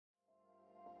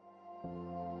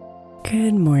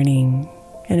Good morning,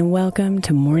 and welcome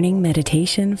to Morning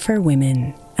Meditation for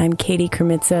Women. I'm Katie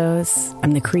Kremitzos.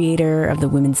 I'm the creator of the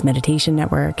Women's Meditation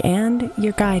Network and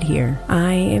your guide here.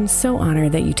 I am so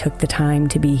honored that you took the time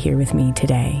to be here with me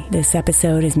today. This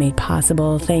episode is made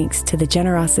possible thanks to the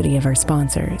generosity of our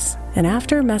sponsors. And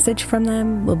after a message from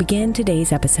them, we'll begin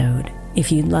today's episode.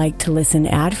 If you'd like to listen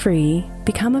ad-free,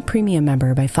 become a premium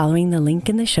member by following the link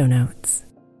in the show notes.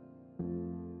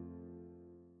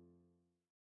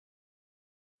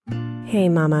 Hey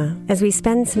Mama, as we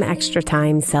spend some extra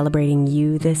time celebrating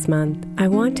you this month, I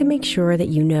want to make sure that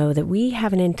you know that we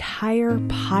have an entire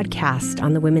podcast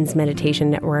on the Women's Meditation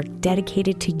Network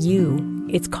dedicated to you.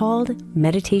 It's called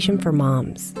Meditation for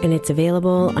Moms, and it's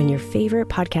available on your favorite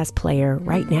podcast player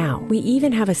right now. We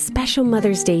even have a special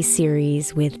Mother's Day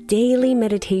series with daily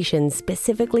meditations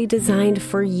specifically designed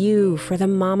for you, for the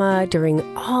mama,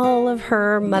 during all of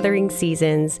her mothering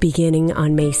seasons, beginning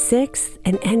on May 6th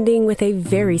and ending with a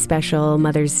very special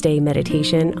Mother's Day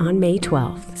meditation on May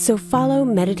 12th. So follow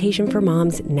Meditation for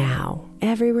Moms now,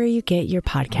 everywhere you get your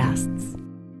podcasts.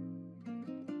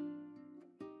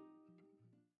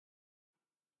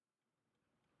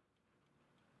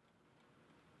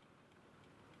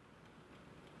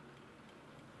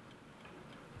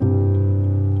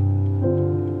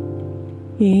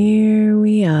 Here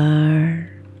we are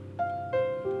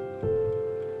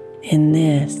in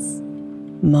this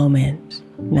moment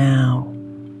now.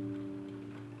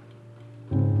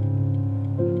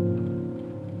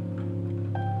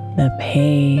 The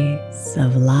pace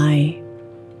of life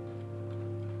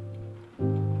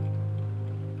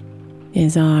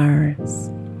is ours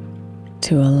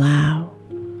to allow.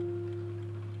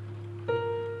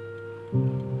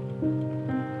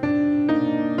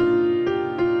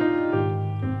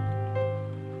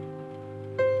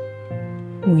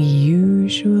 We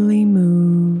usually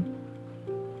move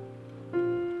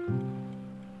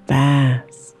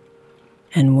fast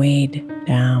and weighed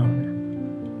down.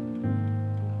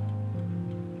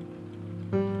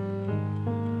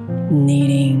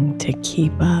 Needing to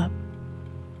keep up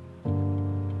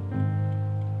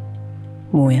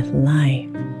with life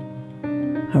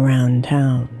around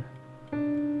town.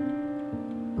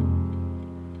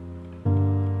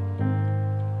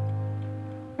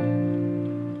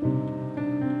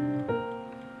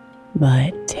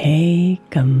 But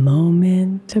take a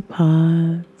moment to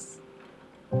pause,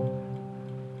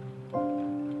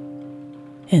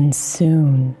 and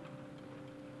soon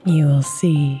you will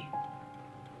see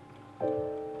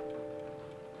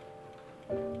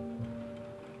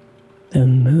the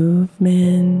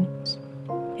movement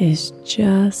is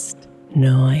just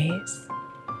noise.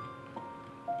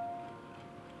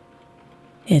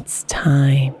 It's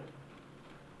time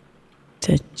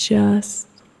to just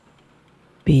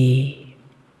be.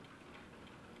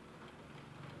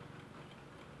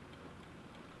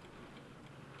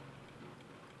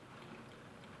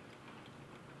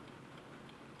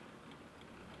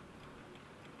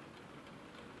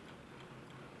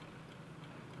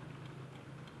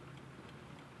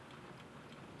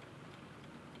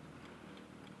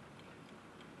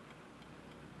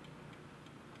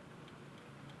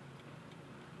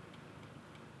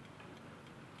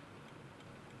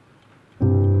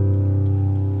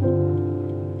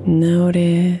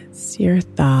 Notice your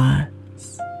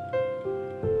thoughts,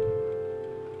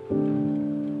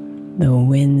 the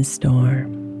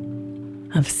windstorm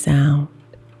of sound.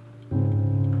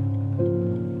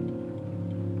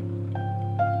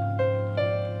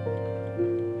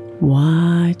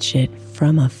 Watch it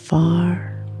from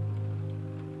afar.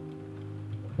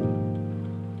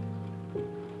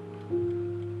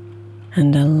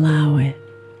 And allow it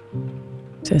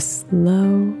to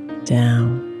slow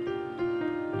down.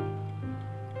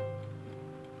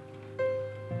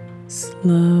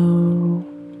 Slow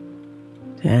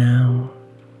down.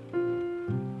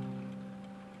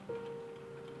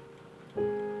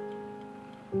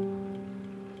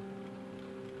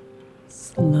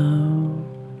 Slow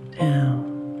down.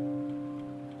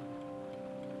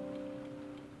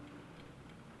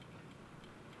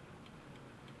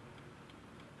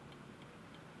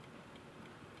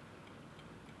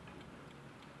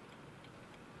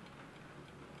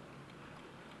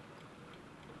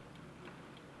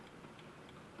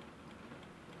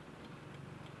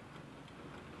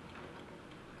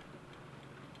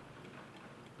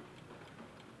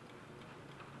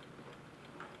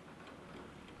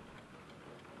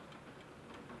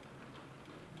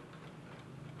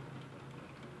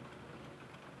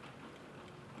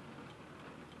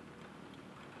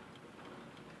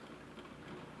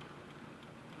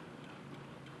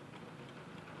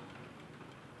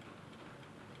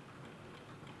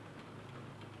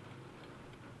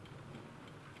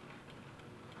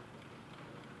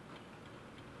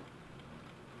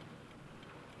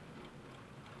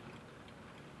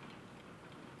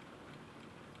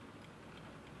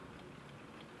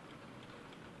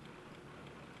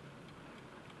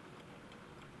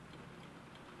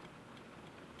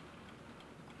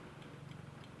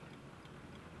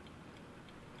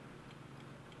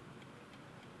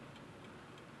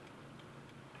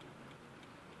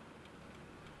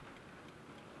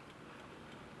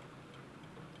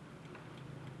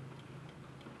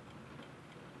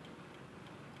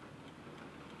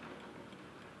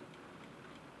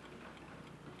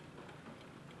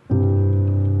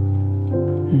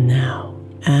 Now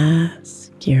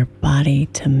ask your body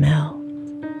to melt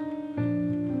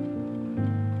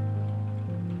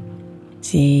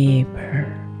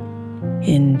deeper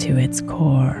into its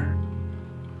core.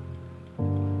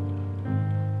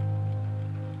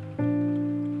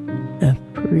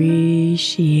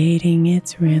 Appreciating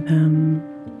its rhythm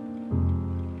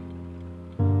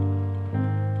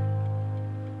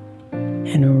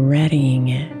and readying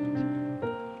it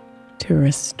to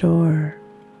restore.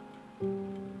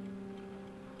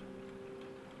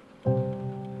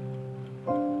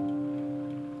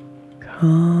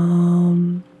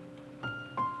 Calm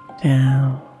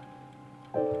down.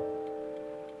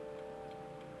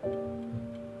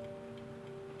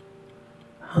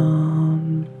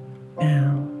 Calm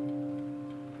down.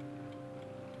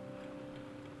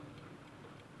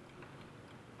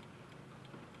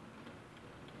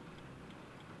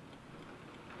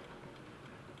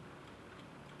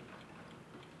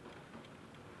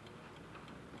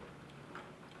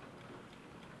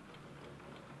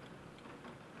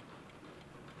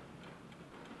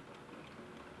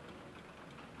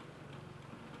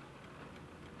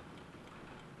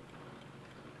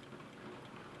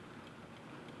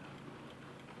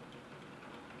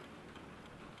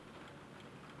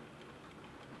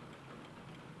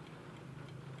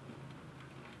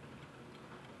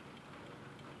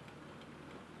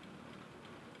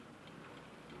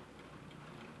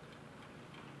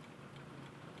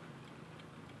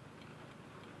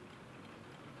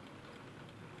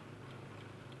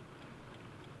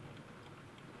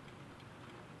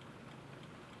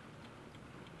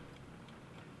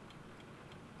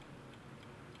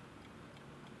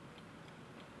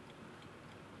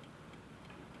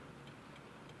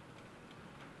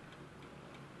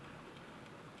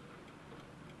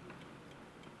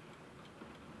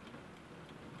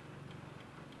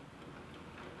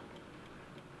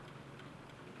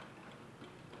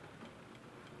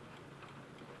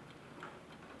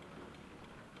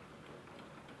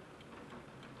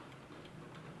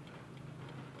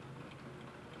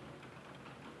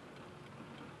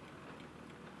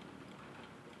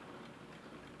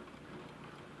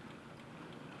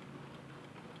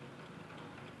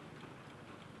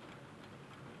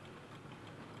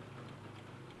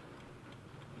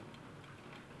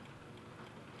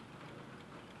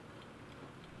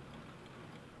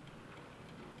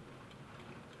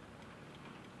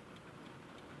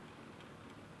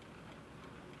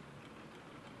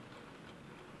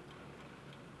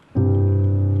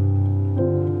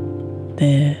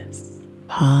 This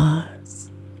pause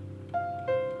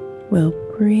will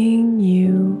bring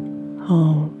you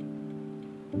home,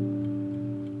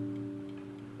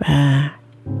 back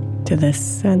to the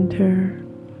center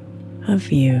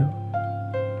of you,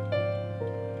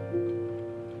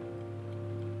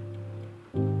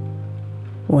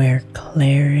 where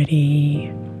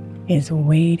clarity is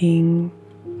waiting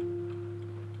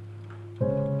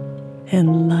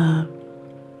and love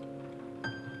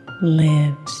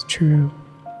lives true.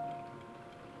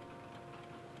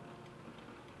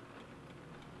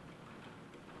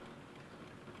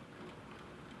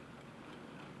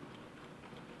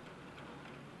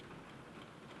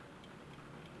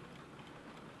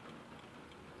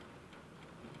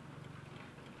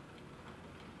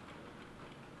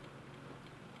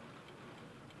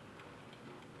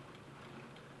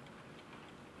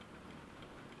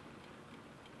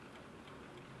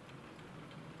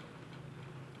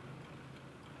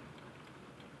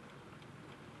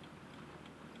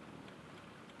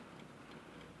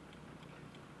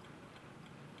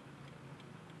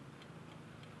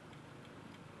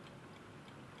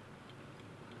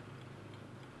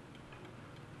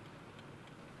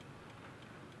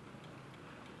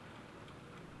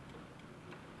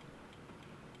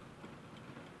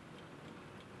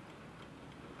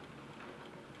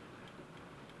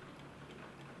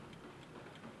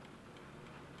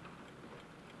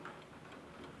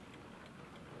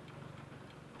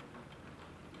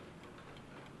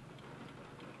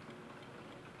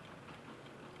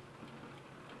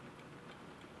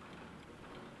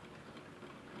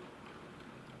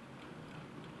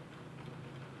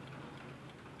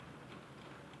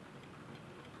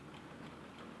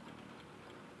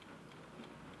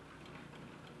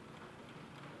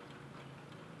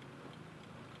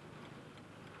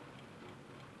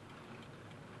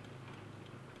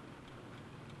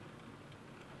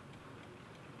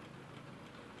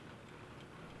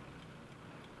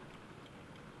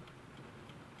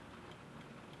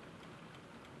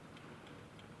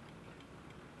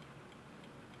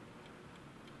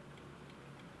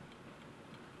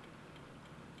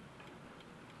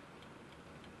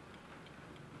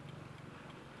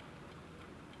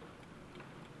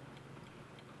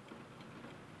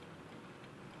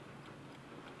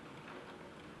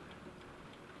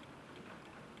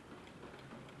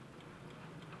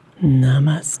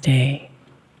 Namaste.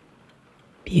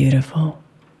 Beautiful.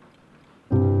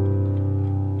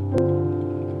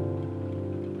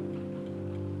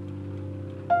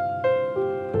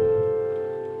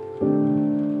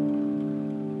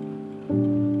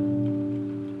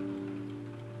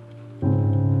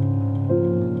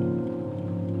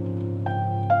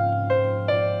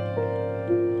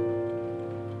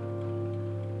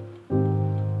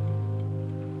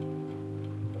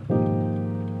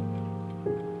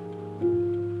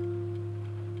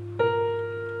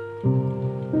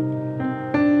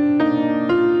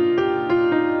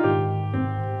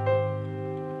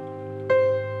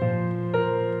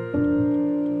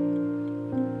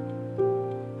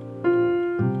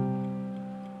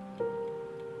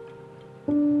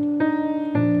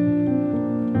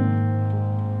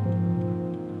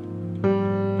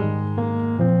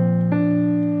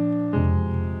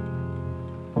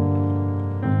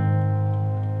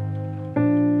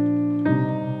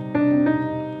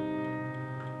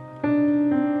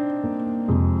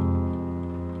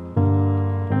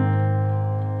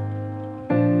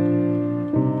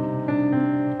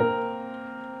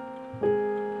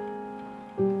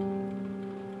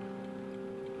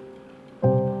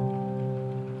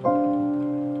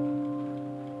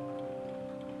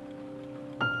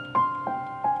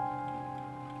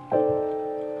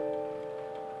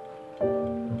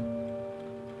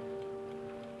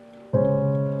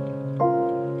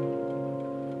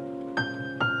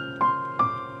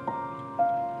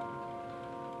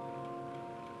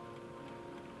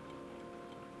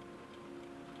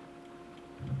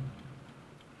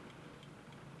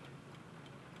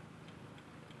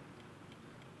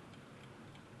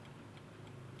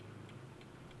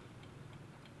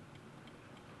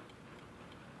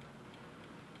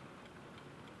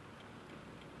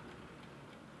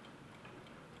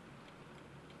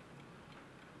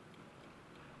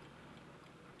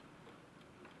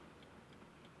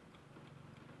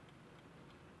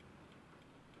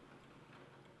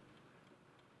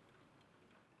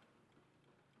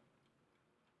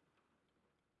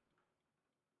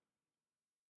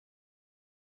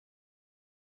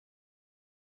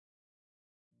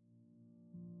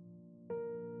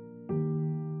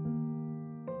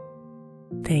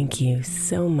 Thank you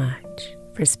so much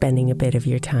for spending a bit of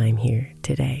your time here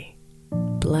today.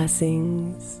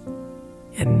 Blessings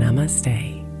and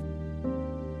namaste.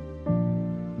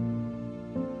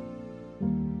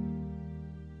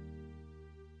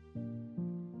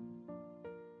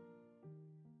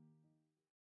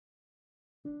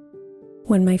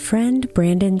 When my friend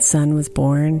Brandon's son was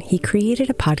born, he created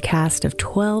a podcast of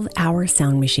 12-hour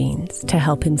sound machines to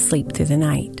help him sleep through the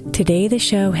night. Today, the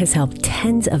show has helped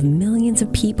tens of millions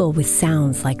of people with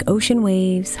sounds like ocean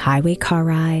waves, highway car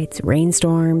rides,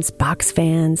 rainstorms, box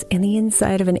fans, and the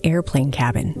inside of an airplane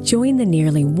cabin. Join the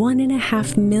nearly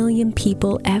 1.5 million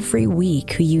people every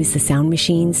week who use the sound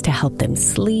machines to help them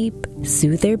sleep,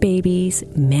 soothe their babies,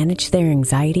 manage their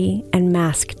anxiety, and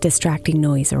mask distracting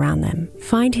noise around them.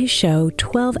 Find his show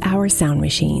 12-Hour Sound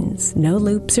Machines, no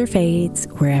loops or fades,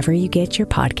 wherever you get your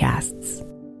podcasts.